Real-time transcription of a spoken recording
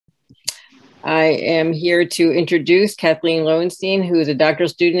I am here to introduce Kathleen Lowenstein, who is a doctoral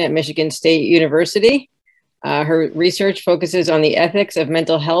student at Michigan State University. Her research focuses on the ethics of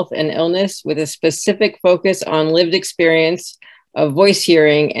mental health and illness with a specific focus on lived experience of voice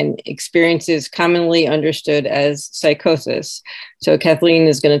hearing and experiences commonly understood as psychosis. So Kathleen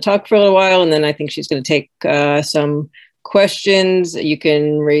is going to talk for a little while, and then I think she's going to take some questions. You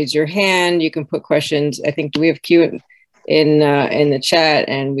can raise your hand. You can put questions. I think, do we have Q in the chat,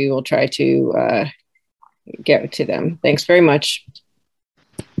 and we will try to get to them. Thanks very much.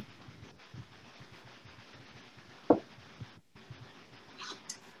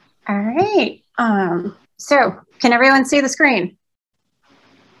 All right. So can everyone see the screen?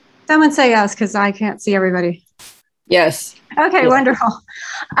 Someone say yes, because I can't see everybody. Yes. Okay, wonderful.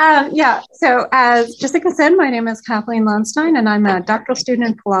 Yeah, so as Jessica said, my name is Kathleen Lowenstein, and I'm a doctoral student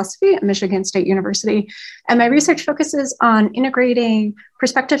in philosophy at Michigan State University. And my research focuses on integrating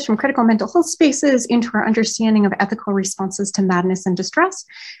perspectives from critical mental health spaces into our understanding of ethical responses to madness and distress,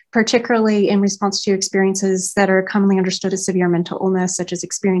 particularly in response to experiences that are commonly understood as severe mental illness, such as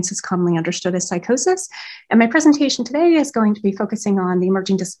experiences commonly understood as psychosis. And my presentation today is going to be focusing on the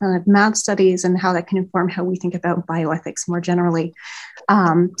emerging discipline of MAD studies and how that can inform how we think about bioethics more generally.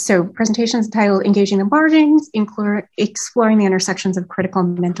 So presentation is entitled Engaging the Margins, Exploring the Intersections of Critical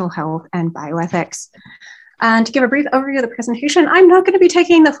Mental Health and Bioethics. And to give a brief overview of the presentation, I'm not going to be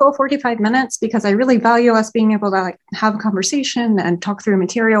taking the full 45 minutes because I really value us being able to have a conversation and talk through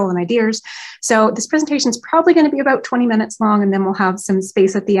material and ideas. So this presentation is probably going to be about 20 minutes long, and then we'll have some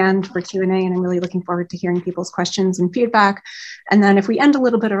space at the end for Q&A, and I'm really looking forward to hearing people's questions and feedback. And then if we end a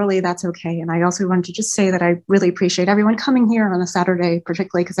little bit early, that's okay. And I also wanted to just say that I really appreciate everyone coming here on a Saturday,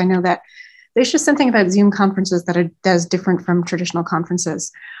 particularly because I know that there's just something about Zoom conferences that does different from traditional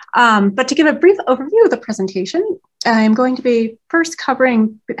conferences. But to give a brief overview of the presentation, I'm going to be first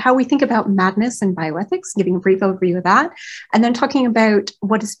covering how we think about madness and bioethics, giving a brief overview of that, and then talking about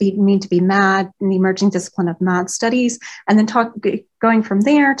what does it mean to be mad and the emerging discipline of mad studies, and then going from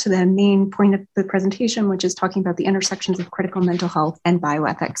there to the main point of the presentation, which is talking about the intersections of critical mental health and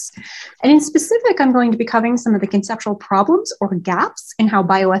bioethics. And in specific, I'm going to be covering some of the conceptual problems or gaps in how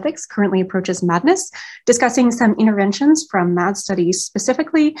bioethics currently approaches madness, discussing some interventions from MAD studies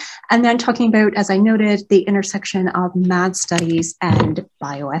specifically, and then talking about, as I noted, the intersection of MAD studies and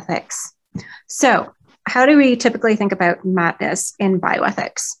bioethics. So how do we typically think about madness in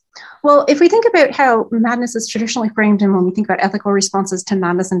bioethics? Well, if we think about how madness is traditionally framed and when we think about ethical responses to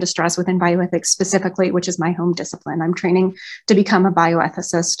madness and distress within bioethics specifically, which is my home discipline, I'm training to become a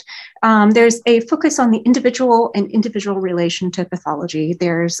bioethicist. There's a focus on the individual and individual relation to pathology.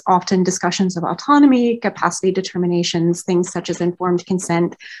 There's often discussions of autonomy, capacity determinations, things such as informed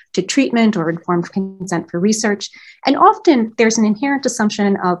consent to treatment or informed consent for research. And often there's an inherent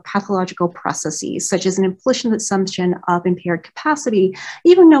assumption of pathological processes, such as an implicit assumption of impaired capacity,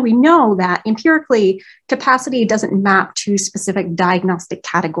 even though we know that empirically capacity doesn't map to specific diagnostic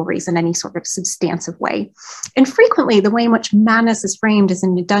categories in any sort of substantive way. And frequently the way in which madness is framed is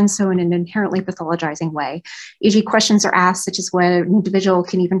done so in an inherently pathologizing way. E.g., questions are asked such as whether an individual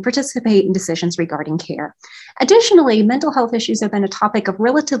can even participate in decisions regarding care. Additionally, mental health issues have been a topic of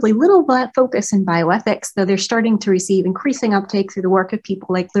relatively little focus in bioethics, though they're starting to receive increasing uptake through the work of people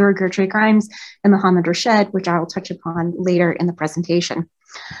like Laura Gertrude Grimes and Mohammed Rashed, which I will touch upon later in the presentation.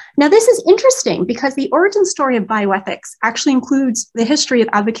 Now, this is interesting because the origin story of bioethics actually includes the history of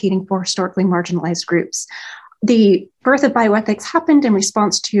advocating for historically marginalized groups. The birth of bioethics happened in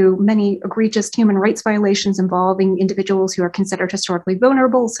response to many egregious human rights violations involving individuals who are considered historically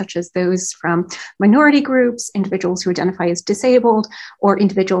vulnerable, such as those from minority groups, individuals who identify as disabled, or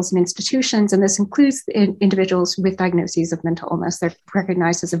individuals in institutions. And this includes individuals with diagnoses of mental illness. They're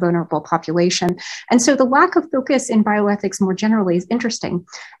recognized as a vulnerable population. And so the lack of focus in bioethics more generally is interesting.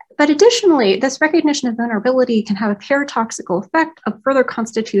 But additionally, this recognition of vulnerability can have a paradoxical effect of further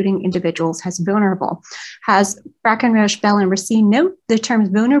constituting individuals as vulnerable. As Brackenresh, Bell, and Racine note, the terms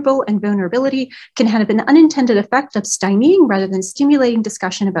vulnerable and vulnerability can have an unintended effect of stymieing rather than stimulating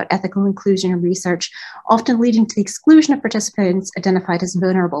discussion about ethical inclusion in research, often leading to the exclusion of participants identified as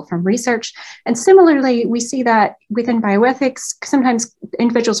vulnerable from research. And similarly, we see that within bioethics, sometimes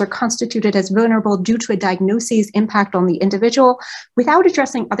individuals are constituted as vulnerable due to a diagnosis impact on the individual without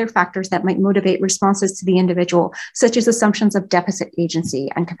addressing other factors that might motivate responses to the individual, such as assumptions of deficit agency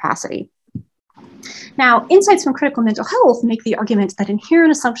and capacity. Now, insights from critical mental health make the argument that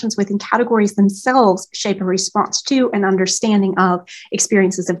inherent assumptions within categories themselves shape a response to and understanding of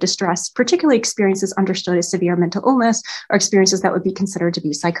experiences of distress, particularly experiences understood as severe mental illness or experiences that would be considered to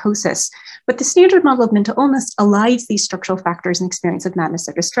be psychosis. But the standard model of mental illness elides these structural factors in experience of madness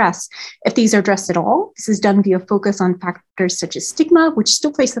or distress. If these are addressed at all, this is done via focus on factors such as stigma, which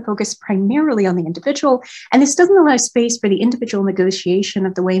still place the focus primarily on the individual, and this doesn't allow space for the individual negotiation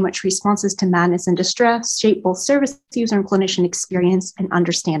of the way in which responses to madness and distress shape both service user and clinician experience and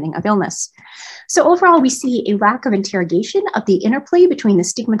understanding of illness. So overall, we see a lack of interrogation of the interplay between the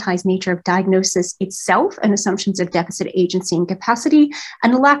stigmatized nature of diagnosis itself and assumptions of deficit agency and capacity,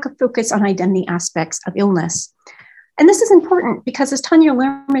 and a lack of focus on identity aspects of illness. And this is important because, as Tanya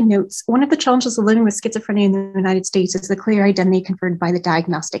Lerman notes, one of the challenges of living with schizophrenia in the United States is the clear identity conferred by the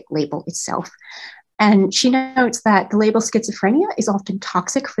diagnostic label itself. And she notes that the label schizophrenia is often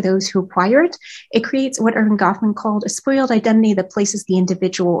toxic for those who acquire it. It creates what Erving Goffman called a spoiled identity that places the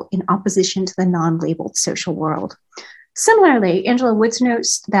individual in opposition to the non-labeled social world. Similarly, Angela Woods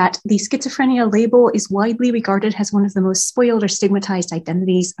notes that the schizophrenia label is widely regarded as one of the most spoiled or stigmatized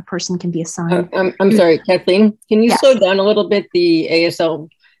identities a person can be assigned. I'm sorry, Kathleen, can you slow down a little bit? The ASL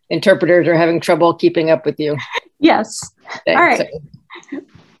interpreters are having trouble keeping up with you. Yes. Thanks. All right.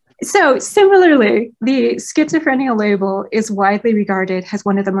 So similarly, the schizophrenia label is widely regarded as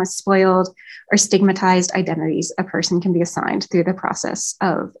one of the most spoiled or stigmatized identities a person can be assigned through the process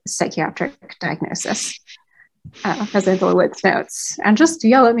of psychiatric diagnosis, as Angela Woods notes. And just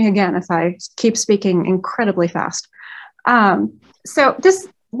yell at me again if I keep speaking incredibly fast.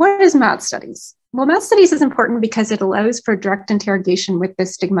 What is MAD studies? Well, MAD studies is important because it allows for direct interrogation with the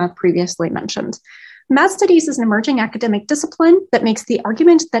stigma previously mentioned. MAD studies is an emerging academic discipline that makes the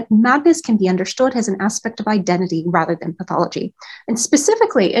argument that madness can be understood as an aspect of identity rather than pathology. And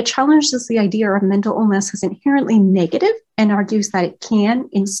specifically, it challenges the idea of mental illness as inherently negative and argues that it can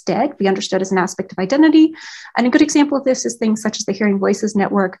instead be understood as an aspect of identity. And a good example of this is things such as the Hearing Voices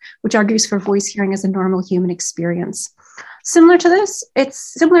Network, which argues for voice hearing as a normal human experience. Similar to this,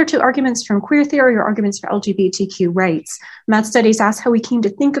 it's similar to arguments from queer theory or arguments for LGBTQ rights. MAD studies ask how we came to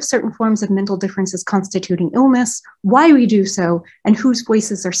think of certain forms of mental difference as constituting illness, why we do so, and whose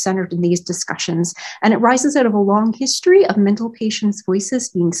voices are centered in these discussions. And it rises out of a long history of mental patients' voices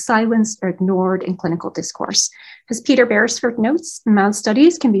being silenced or ignored in clinical discourse. As Peter Beresford notes, MAD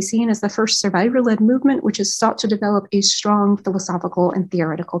studies can be seen as the first survivor-led movement which has sought to develop a strong philosophical and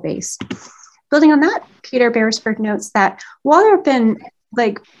theoretical base. Building on that, Peter Beresford notes that while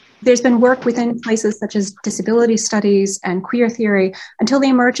there's been work within places such as disability studies and queer theory, until the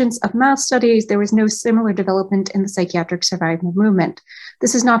emergence of MAD studies, there was no similar development in the psychiatric survival movement.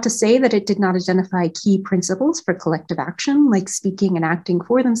 This is not to say that it did not identify key principles for collective action, like speaking and acting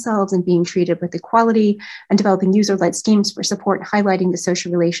for themselves and being treated with equality, and developing user-led schemes for support, highlighting the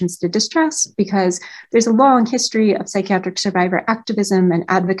social relations to distress, because there's a long history of psychiatric survivor activism and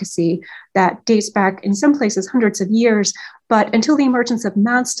advocacy that dates back in some places hundreds of years. But until the emergence of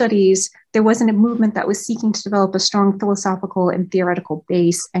MAD studies, there wasn't a movement that was seeking to develop a strong philosophical and theoretical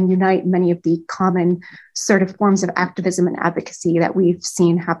base and unite many of the common sort of forms of activism and advocacy that we've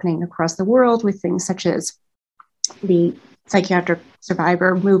seen happening across the world with things such as the psychiatric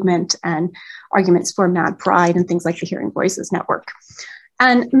survivor movement and arguments for MAD Pride and things like the Hearing Voices Network.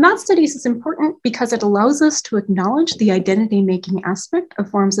 And MAD studies is important because it allows us to acknowledge the identity-making aspect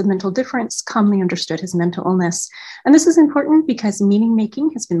of forms of mental difference commonly understood as mental illness. And this is important because meaning-making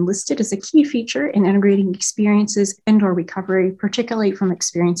has been listed as a key feature in integrating experiences and/or recovery, particularly from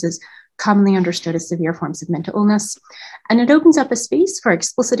experiences commonly understood as severe forms of mental illness. And it opens up a space for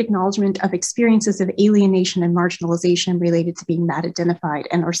explicit acknowledgement of experiences of alienation and marginalization related to being MAD identified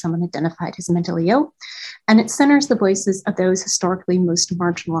and or someone identified as mentally ill. And it centers the voices of those historically most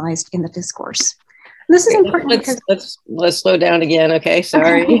marginalized in the discourse. And this is important because— Let's slow down again, okay?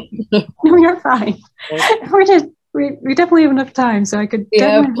 Sorry. No, you're fine. We definitely have enough time, so I could— You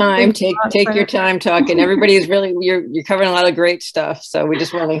have time. Take your time talking. Everybody is really— you're covering a lot of great stuff, so we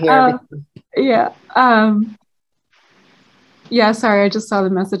just want to hear everything. Yeah, sorry, I just saw the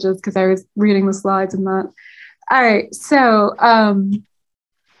messages because I was reading the slides and that. All right, so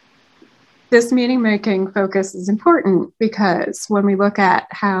this meaning-making focus is important because when we look at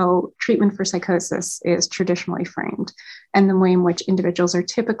how treatment for psychosis is traditionally framed and the way in which individuals are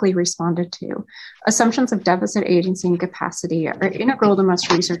typically responded to, assumptions of deficit agency and capacity are integral to most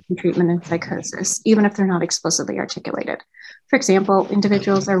research and treatment in psychosis, even if they're not explicitly articulated. For example,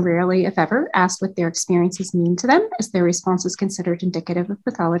 individuals are rarely, if ever, asked what their experiences mean to them, as their response is considered indicative of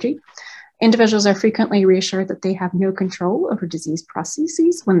pathology. Individuals are frequently reassured that they have no control over disease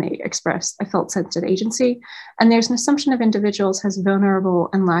processes when they express a felt sense of agency. And there's an assumption of individuals as vulnerable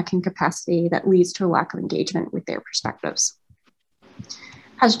and lacking capacity that leads to a lack of engagement with their perspectives.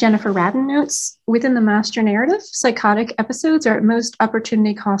 As Jennifer Radin notes, within the master narrative, psychotic episodes are at most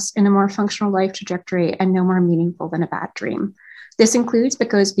opportunity costs in a more functional life trajectory and no more meaningful than a bad dream. This includes but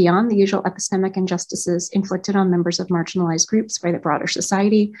goes beyond the usual epistemic injustices inflicted on members of marginalized groups by the broader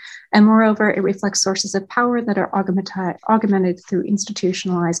society, and moreover, it reflects sources of power that are augmented through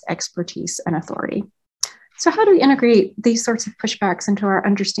institutionalized expertise and authority. So how do we integrate these sorts of pushbacks into our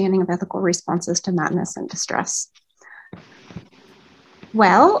understanding of ethical responses to madness and distress?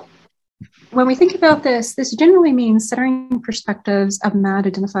 Well, when we think about this, this generally means centering perspectives of MAD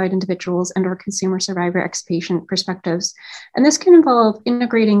identified individuals and or consumer survivor ex-patient perspectives. And this can involve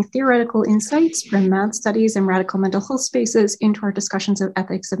integrating theoretical insights from MAD studies and radical mental health spaces into our discussions of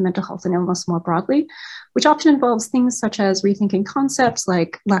ethics of mental health and illness more broadly, which often involves things such as rethinking concepts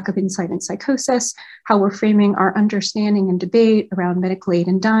like lack of insight and psychosis, how we're framing our understanding and debate around medical aid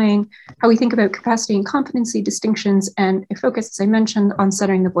and dying, how we think about capacity and competency distinctions, and a focus, as I mentioned, on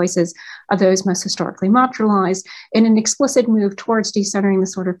centering the voices of those most historically marginalized in an explicit move towards decentering the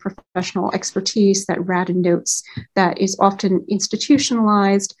sort of professional expertise that Radin notes that is often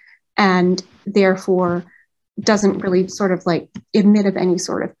institutionalized and therefore doesn't really sort of like admit of any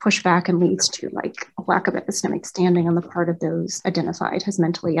sort of pushback and leads to like a lack of epistemic standing on the part of those identified as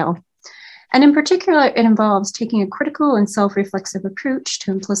mentally ill. And in particular, it involves taking a critical and self-reflexive approach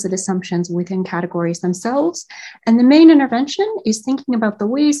to implicit assumptions within categories themselves. And the main intervention is thinking about the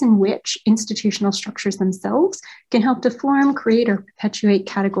ways in which institutional structures themselves can help to form, create, or perpetuate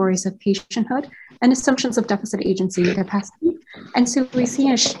categories of patienthood and assumptions of deficit agency and capacity. And so we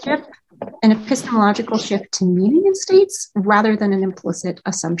see a shift, an epistemological shift to meaning in states rather than an implicit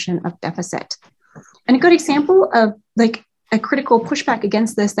assumption of deficit. And a good example of like a critical pushback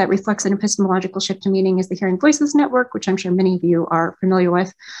against this that reflects an epistemological shift to meaning is the Hearing Voices Network, which I'm sure many of you are familiar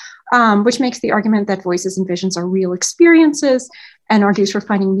with, which makes the argument that voices and visions are real experiences and argues for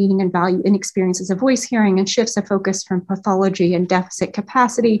finding meaning and value in experiences of voice hearing and shifts a focus from pathology and deficit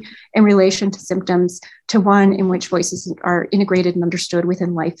capacity in relation to symptoms to one in which voices are integrated and understood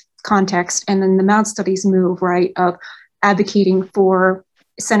within life context. And then the MAD studies move, right, of advocating for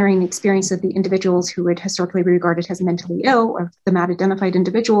centering the experience of the individuals who would historically be regarded as mentally ill, or the MAD identified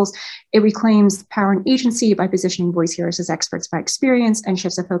individuals. It reclaims power and agency by positioning voice hearers as experts by experience and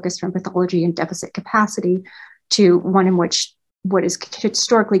shifts a focus from pathology and deficit capacity to one in which what is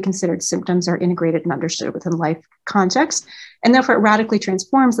historically considered symptoms are integrated and understood within life context. And therefore, it radically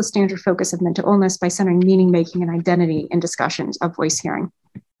transforms the standard focus of mental illness by centering meaning making and identity in discussions of voice hearing.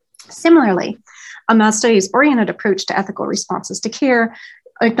 Similarly, a MAD studies oriented approach to ethical responses to care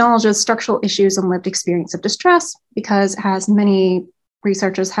acknowledges structural issues and lived experience of distress because, as many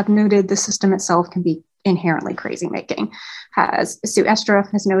researchers have noted, the system itself can be inherently crazy making. As Sue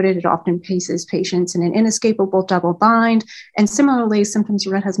Estroff has noted, it often places patients in an inescapable double bind. And similarly, symptoms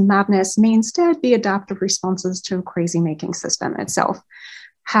read as madness may instead be adaptive responses to a crazy making system itself.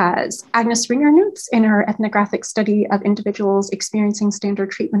 Has Agnes Ringer notes in her ethnographic study of individuals experiencing standard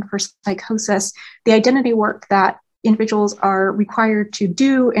treatment for psychosis, the identity work that individuals are required to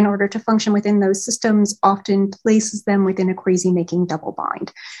do in order to function within those systems often places them within a crazy-making double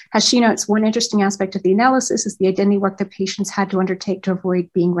bind. As she notes, one interesting aspect of the analysis is the identity work that patients had to undertake to avoid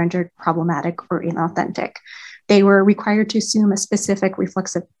being rendered problematic or inauthentic. They were required to assume a specific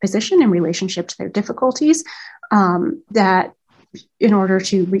reflexive position in relationship to their difficulties that in order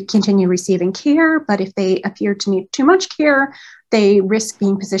to continue receiving care, but if they appear to need too much care, they risk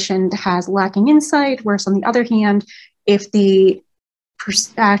being positioned as lacking insight, whereas on the other hand, if they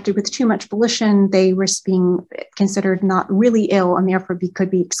acted with too much volition, they risk being considered not really ill and therefore could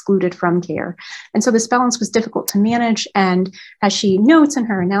be excluded from care. And so this balance was difficult to manage. And as she notes in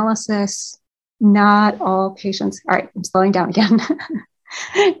her analysis, not all patients, all right, I'm slowing down again.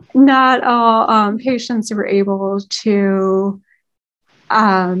 Not all patients were able to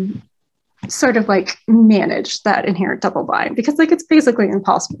sort of like manage that inherent double bind because like it's basically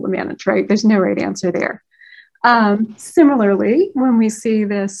impossible to manage, right? There's no right answer there. Similarly, when we see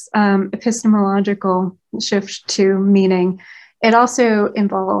this epistemological shift to meaning, it also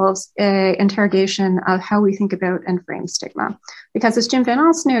involves an interrogation of how we think about and frame stigma. Because as Jim Van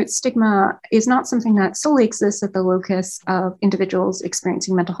Os notes, stigma is not something that solely exists at the locus of individuals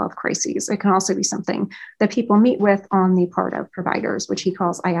experiencing mental health crises. It can also be something that people meet with on the part of providers, which he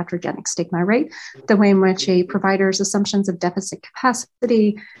calls iatrogenic stigma, right? The way in which a provider's assumptions of deficit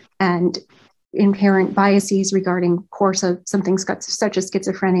capacity and inherent biases regarding course of something such as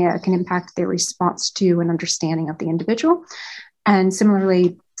schizophrenia can impact their response to and understanding of the individual. And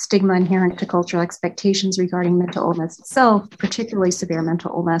similarly, stigma inherent to cultural expectations regarding mental illness itself, particularly severe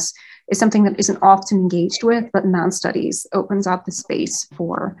mental illness, is something that isn't often engaged with, but MAN studies opens up the space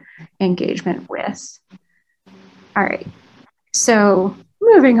for engagement with. All right, so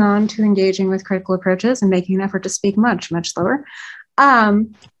moving on to engaging with critical approaches and making an effort to speak much slower.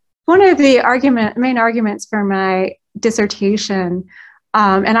 One of the main arguments for my dissertation,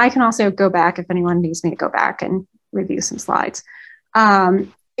 and I can also go back if anyone needs me to go back and review some slides,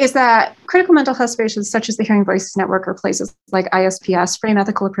 is that critical mental health spaces such as the Hearing Voices Network or places like ISPS frame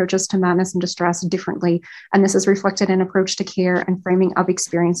ethical approaches to madness and distress differently. And this is reflected in approach to care and framing of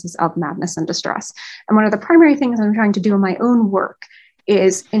experiences of madness and distress. And one of the primary things I'm trying to do in my own work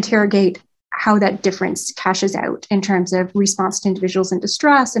is interrogate how that difference cashes out in terms of response to individuals in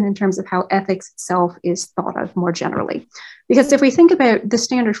distress and in terms of how ethics itself is thought of more generally. Because if we think about the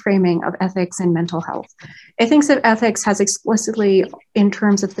standard framing of ethics and mental health, it thinks of ethics as explicitly in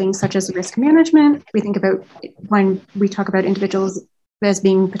terms of things such as risk management. We think about when we talk about individuals as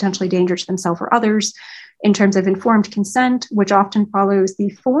being potentially dangerous to themselves or others, in terms of informed consent, which often follows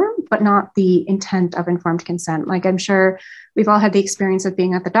the form, but not the intent of informed consent. Like I'm sure we've all had the experience of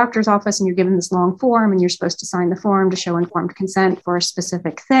being at the doctor's office and you're given this long form and you're supposed to sign the form to show informed consent for a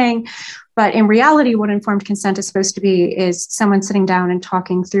specific thing. But in reality, what informed consent is supposed to be is someone sitting down and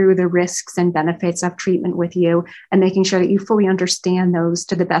talking through the risks and benefits of treatment with you and making sure that you fully understand those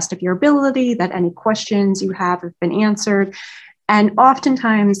to the best of your ability, that any questions you have been answered. And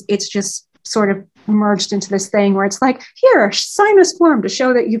oftentimes it's just sort of merged into this thing where it's like, here, sign this form to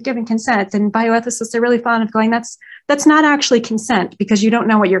show that you've given consent. And bioethicists are really fond of going, that's not actually consent because you don't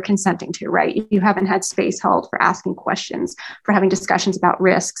know what you're consenting to, right? You haven't had space held for asking questions, for having discussions about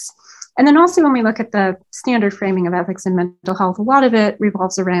risks. And then also when we look at the standard framing of ethics and mental health, a lot of it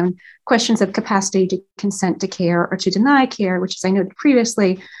revolves around questions of capacity to consent to care or to deny care, which, as I noted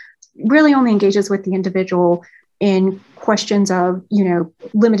previously, really only engages with the individual in questions of,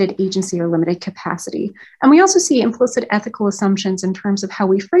 limited agency or limited capacity. And we also see implicit ethical assumptions in terms of how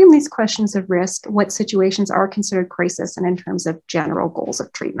we frame these questions of risk, what situations are considered crisis, and in terms of general goals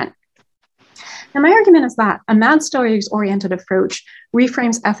of treatment. Now, my argument is that a MAD studies-oriented approach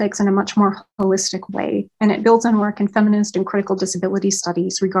reframes ethics in a much more holistic way, and it builds on work in feminist and critical disability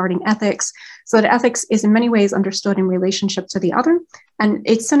studies regarding ethics, so that ethics is in many ways understood in relationship to the other, and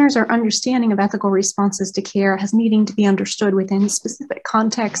it centers our understanding of ethical responses to care as needing to be understood within specific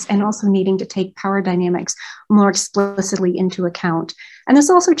contexts and also needing to take power dynamics more explicitly into account. And this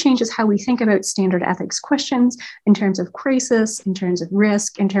also changes how we think about standard ethics questions in terms of crisis, in terms of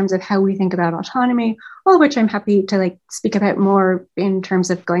risk, in terms of how we think about autonomy, all of which I'm happy to speak about more in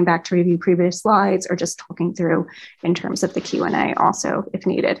terms of going back to review previous slides or just talking through in terms of the Q&A also if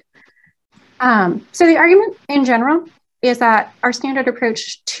needed. So the argument in general is that our standard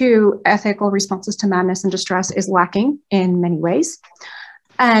approach to ethical responses to madness and distress is lacking in many ways.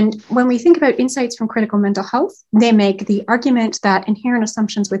 And when we think about insights from critical mental health, they make the argument that inherent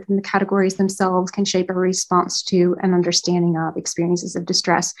assumptions within the categories themselves can shape a response to an understanding of experiences of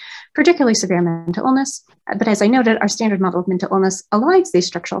distress, particularly severe mental illness. But as I noted, our standard model of mental illness aligns these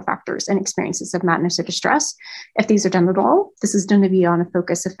structural factors and experiences of madness or distress. If these are done at all, this is done to be on a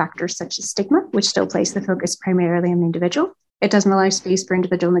focus of factors such as stigma, which still place the focus primarily on the individual. It doesn't allow space for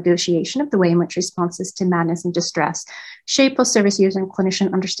individual negotiation of the way in which responses to madness and distress shape both service user and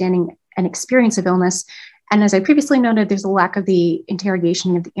clinician understanding and experience of illness. And as I previously noted, there's a lack of the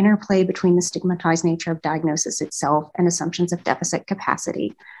interrogation of the interplay between the stigmatized nature of diagnosis itself and assumptions of deficit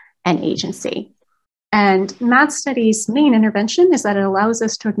capacity and agency. And MAD studies' main intervention is that it allows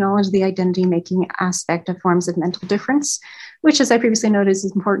us to acknowledge the identity-making aspect of forms of mental difference, which, as I previously noted,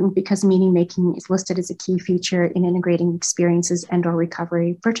 is important because meaning-making is listed as a key feature in integrating experiences and/or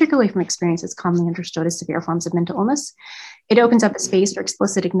recovery, particularly from experiences commonly understood as severe forms of mental illness. It opens up a space for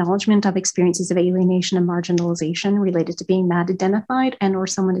explicit acknowledgement of experiences of alienation and marginalization related to being MAD identified and/or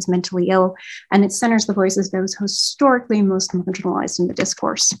someone is mentally ill, and it centers the voices of those historically most marginalized in the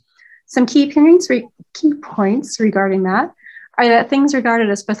discourse. Some key points regarding that are that things regarded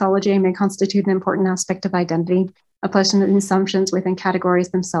as pathology may constitute an important aspect of identity. A person and assumptions within categories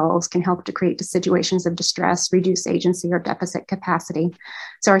themselves can help to create situations of distress, reduce agency, or deficit capacity.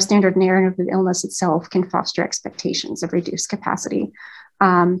 So our standard narrative of illness itself can foster expectations of reduced capacity.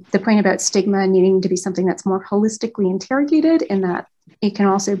 The point about stigma needing to be something that's more holistically interrogated in that it can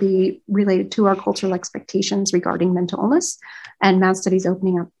also be related to our cultural expectations regarding mental illness, and MAD studies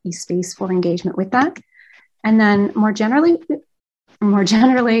opening up a space for engagement with that. And then more generally, More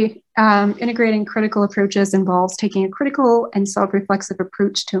generally, integrating critical approaches involves taking a critical and self-reflexive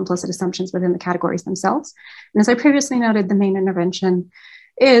approach to implicit assumptions within the categories themselves. And as I previously noted, the main intervention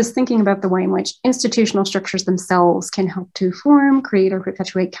is thinking about the way in which institutional structures themselves can help to form, create, or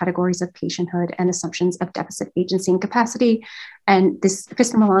perpetuate categories of patienthood and assumptions of deficit agency and capacity, and this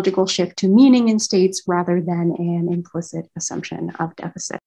epistemological shift to meaning in states rather than an implicit assumption of deficit.